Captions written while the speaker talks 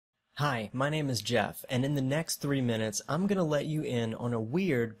Hi, my name is Jeff, and in the next 3 minutes, I'm going to let you in on a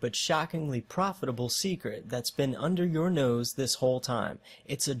weird but shockingly profitable secret that's been under your nose this whole time.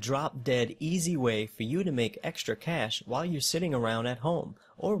 It's a drop-dead easy way for you to make extra cash while you're sitting around at home,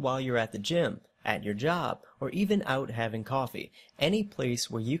 or while you're at the gym, at your job, or even out having coffee. Any place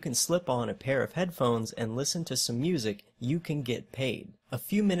where you can slip on a pair of headphones and listen to some music, you can get paid. A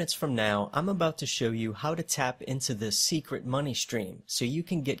few minutes from now, I'm about to show you how to tap into this secret money stream so you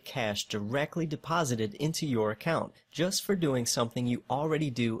can get cash directly deposited into your account just for doing something you already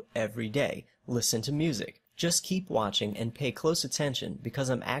do every day. Listen to music. Just keep watching and pay close attention because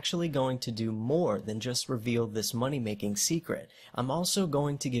I'm actually going to do more than just reveal this money-making secret. I'm also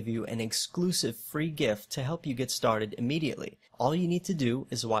going to give you an exclusive free gift to help you get started immediately. All you need to do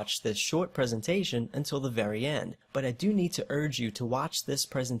is watch this short presentation until the very end, but I do need to urge you to watch this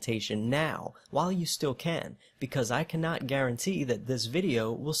presentation now while you still can, because I cannot guarantee that this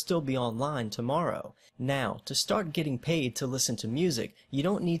video will still be online tomorrow. Now, to start getting paid to listen to music, you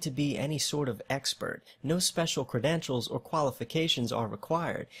don't need to be any sort of expert. No special credentials or qualifications are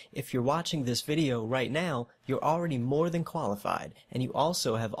required. If you're watching this video right now, you're already more than qualified, and you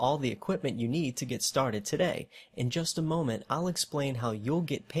also have all the equipment you need to get started today. In just a moment, I'll explain how you'll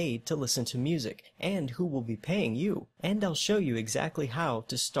get paid to listen to music, and who will be paying you, and I'll show you exactly how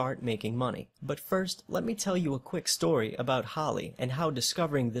to start making money. But first, let me tell you a quick story about Holly and how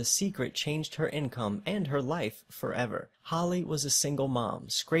discovering this secret changed her income and her life forever. Holly was a single mom,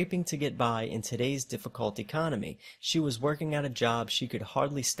 scraping to get by in today's difficult economy. She was working at a job she could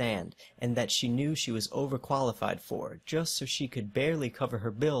hardly stand, and that she knew she was overqualified for, just so she could barely cover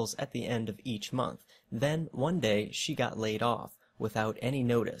her bills at the end of each month. Then, one day, she got laid off, without any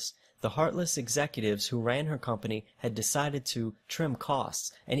notice. The heartless executives who ran her company had decided to trim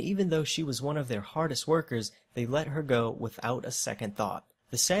costs, and even though she was one of their hardest workers, they let her go without a second thought.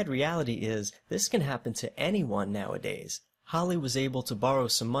 The sad reality is, this can happen to anyone nowadays. Holly was able to borrow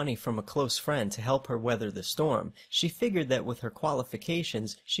some money from a close friend to help her weather the storm. She figured that with her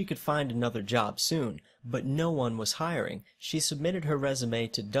qualifications, she could find another job soon, but no one was hiring. She submitted her resume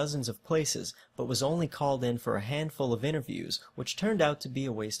to dozens of places, but was only called in for a handful of interviews, which turned out to be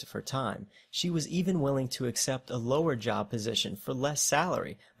a waste of her time. She was even willing to accept a lower job position for less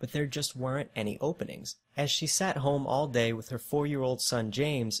salary, but there just weren't any openings. As she sat home all day with her 4-year-old son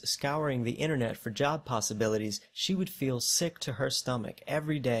James, scouring the internet for job possibilities, she would feel sick to her stomach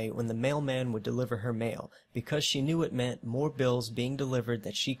every day when the mailman would deliver her mail, because she knew it meant more bills being delivered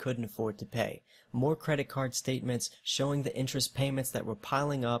that she couldn't afford to pay. More credit card statements showing the interest payments that were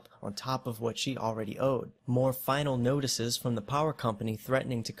piling up on top of what she already owed. More final notices from the power company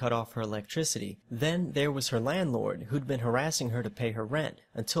threatening to cut off her electricity. Then there was her landlord, who'd been harassing her to pay her rent,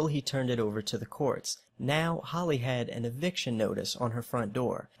 until he turned it over to the courts. Now, Holly had an eviction notice on her front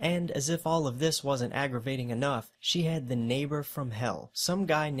door. And as if all of this wasn't aggravating enough, she had the neighbor from hell, some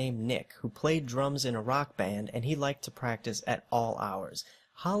guy named Nick, who played drums in a rock band, and he liked to practice at all hours.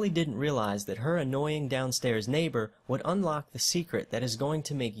 Holly didn't realize that her annoying downstairs neighbor would unlock the secret that is going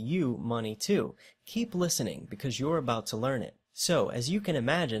to make you money too. Keep listening, because you're about to learn it. So, as you can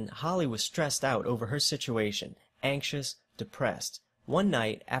imagine, Holly was stressed out over her situation, anxious, depressed. One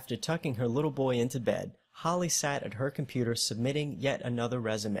night, after tucking her little boy into bed, Holly sat at her computer submitting yet another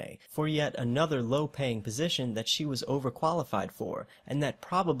resume for yet another low-paying position that she was overqualified for, and that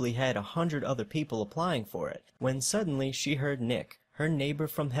probably had 100 other people applying for it, when suddenly she heard Nick, her neighbor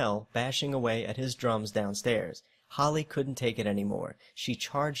from hell, bashing away at his drums downstairs. Holly couldn't take it anymore. She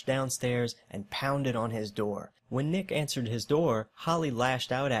charged downstairs and pounded on his door. When Nick answered his door, Holly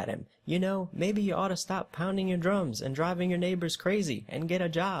lashed out at him. "You know, maybe you ought to stop pounding your drums and driving your neighbors crazy and get a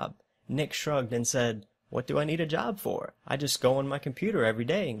job." Nick shrugged and said, "What do I need a job for? I just go on my computer every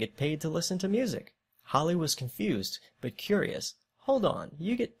day and get paid to listen to music." Holly was confused, but curious. "Hold on,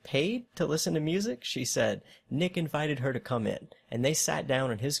 you get paid to listen to music?" she said. Nick invited her to come in, and they sat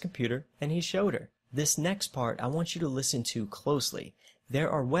down at his computer, and he showed her. This next part I want you to listen to closely. There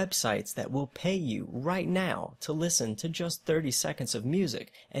are websites that will pay you right now to listen to just 30 seconds of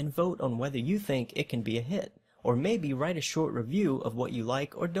music and vote on whether you think it can be a hit, or maybe write a short review of what you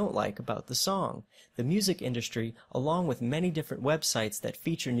like or don't like about the song. The music industry, along with many different websites that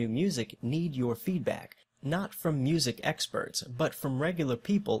feature new music, need your feedback. Not from music experts, but from regular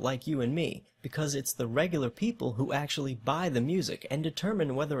people like you and me. because it's the regular people who actually buy the music and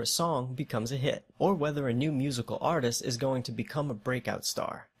determine whether a song becomes a hit, or whether a new musical artist is going to become a breakout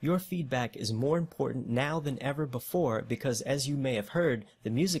star. Your feedback is more important now than ever before because, as you may have heard, the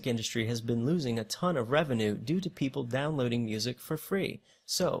music industry has been losing a ton of revenue due to people downloading music for free.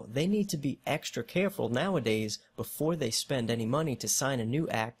 So, they need to be extra careful nowadays before they spend any money to sign a new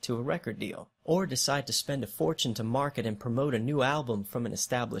act to a record deal, or decide to spend a fortune to market and promote a new album from an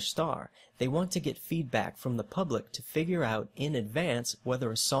established star. They want to get feedback from the public to figure out in advance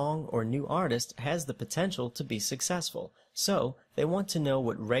whether a song or new artist has the potential to be successful. So, they want to know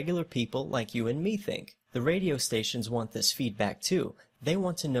what regular people like you and me think. The radio stations want this feedback too. They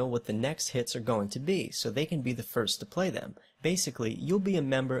want to know what the next hits are going to be so they can be the first to play them. Basically, you'll be a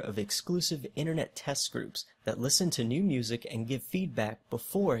member of exclusive internet test groups that listen to new music and give feedback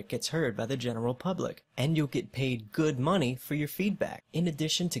before it gets heard by the general public. And you'll get paid good money for your feedback. In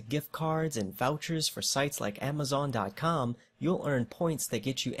addition to gift cards and vouchers for sites like Amazon.com, you'll earn points that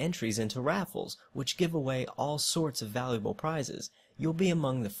get you entries into raffles, which give away all sorts of valuable prizes. You'll be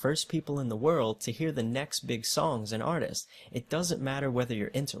among the first people in the world to hear the next big songs and artists. It doesn't matter whether you're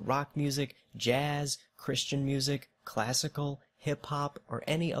into rock music, jazz, Christian music, classical, hip-hop, or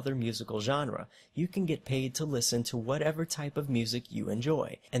any other musical genre. You can get paid to listen to whatever type of music you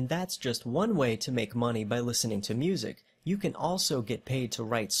enjoy. And that's just one way to make money by listening to music. You can also get paid to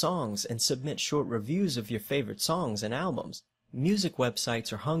write songs and submit short reviews of your favorite songs and albums. Music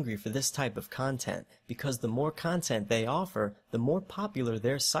websites are hungry for this type of content because the more content they offer, the more popular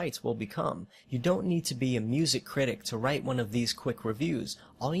their sites will become. You don't need to be a music critic to write one of these quick reviews.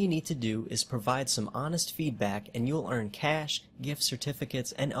 All you need to do is provide some honest feedback and you'll earn cash, gift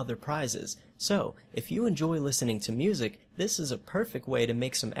certificates, and other prizes. So, if you enjoy listening to music, this is a perfect way to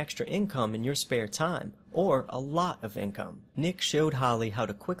make some extra income in your spare time, or a lot of income. Nick showed Holly how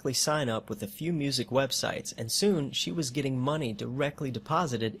to quickly sign up with a few music websites, and soon she was getting money directly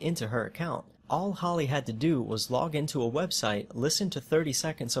deposited into her account. All Holly had to do was log into a website, listen to 30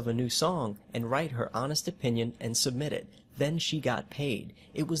 seconds of a new song, and write her honest opinion and submit it. Then she got paid.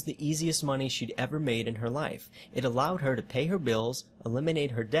 It was the easiest money she'd ever made in her life. It allowed her to pay her bills,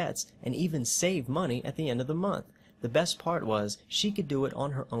 eliminate her debts, and even save money at the end of the month. The best part was, she could do it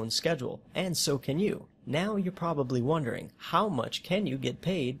on her own schedule, and so can you. Now you're probably wondering, how much can you get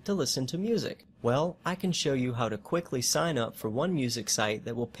paid to listen to music? Well, I can show you how to quickly sign up for one music site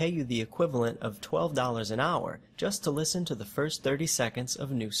that will pay you the equivalent of $12 an hour just to listen to the first 30 seconds of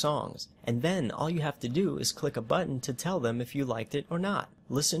new songs. And then all you have to do is click a button to tell them if you liked it or not.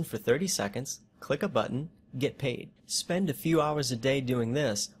 Listen for 30 seconds, click a button, get paid. Spend a few hours a day doing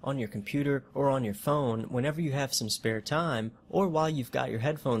this, on your computer or on your phone whenever you have some spare time, or while you've got your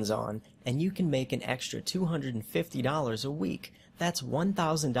headphones on, and you can make an extra $250 a week. That's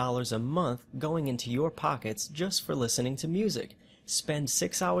 $1,000 a month going into your pockets just for listening to music. Spend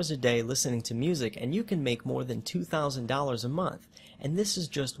 6 hours a day listening to music and you can make more than $2,000 a month. And this is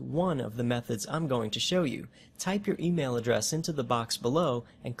just one of the methods I'm going to show you. Type your email address into the box below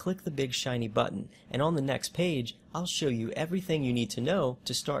and click the big shiny button. And on the next page, I'll show you everything you need to know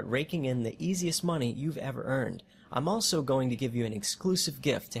to start raking in the easiest money you've ever earned. I'm also going to give you an exclusive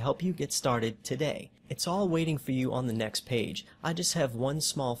gift to help you get started today. It's all waiting for you on the next page. I just have one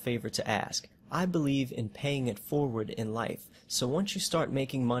small favor to ask. I believe in paying it forward in life. So once you start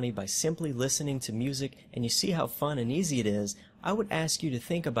making money by simply listening to music and you see how fun and easy it is, I would ask you to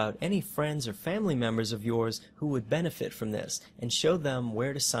think about any friends or family members of yours who would benefit from this and show them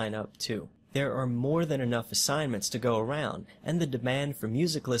where to sign up too. There are more than enough assignments to go around, and the demand for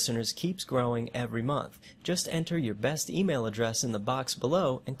music listeners keeps growing every month. Just enter your best email address in the box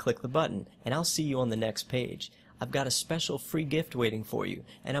below and click the button, and I'll see you on the next page. I've got a special free gift waiting for you,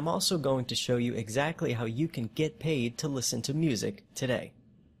 and I'm also going to show you exactly how you can get paid to listen to music today.